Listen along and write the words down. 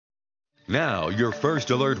Now, your first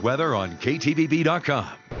alert weather on KTVB.com.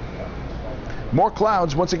 More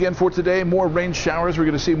clouds once again for today. More rain showers. We're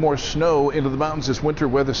going to see more snow into the mountains. This winter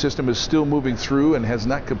weather system is still moving through and has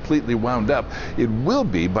not completely wound up. It will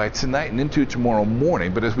be by tonight and into tomorrow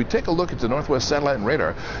morning. But as we take a look at the northwest satellite and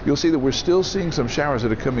radar, you'll see that we're still seeing some showers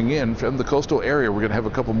that are coming in from the coastal area. We're going to have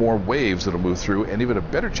a couple more waves that'll move through and even a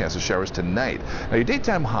better chance of showers tonight. Now, your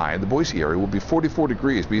daytime high in the Boise area will be 44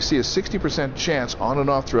 degrees, but you see a 60% chance on and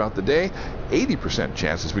off throughout the day, 80%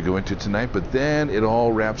 chance as we go into tonight, but then it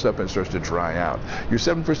all wraps up and starts to dry out. Your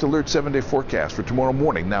 7 First Alert 7-day forecast for tomorrow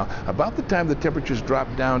morning. Now, about the time the temperatures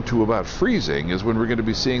drop down to about freezing is when we're going to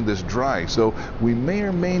be seeing this dry. So we may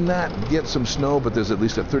or may not get some snow, but there's at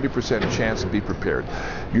least a 30% chance to be prepared.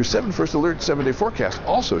 Your 7 First Alert 7-day forecast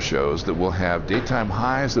also shows that we'll have daytime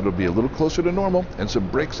highs that'll be a little closer to normal and some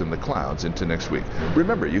breaks in the clouds into next week.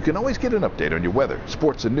 Remember, you can always get an update on your weather,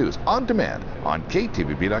 sports, and news on demand on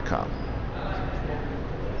KTVB.com.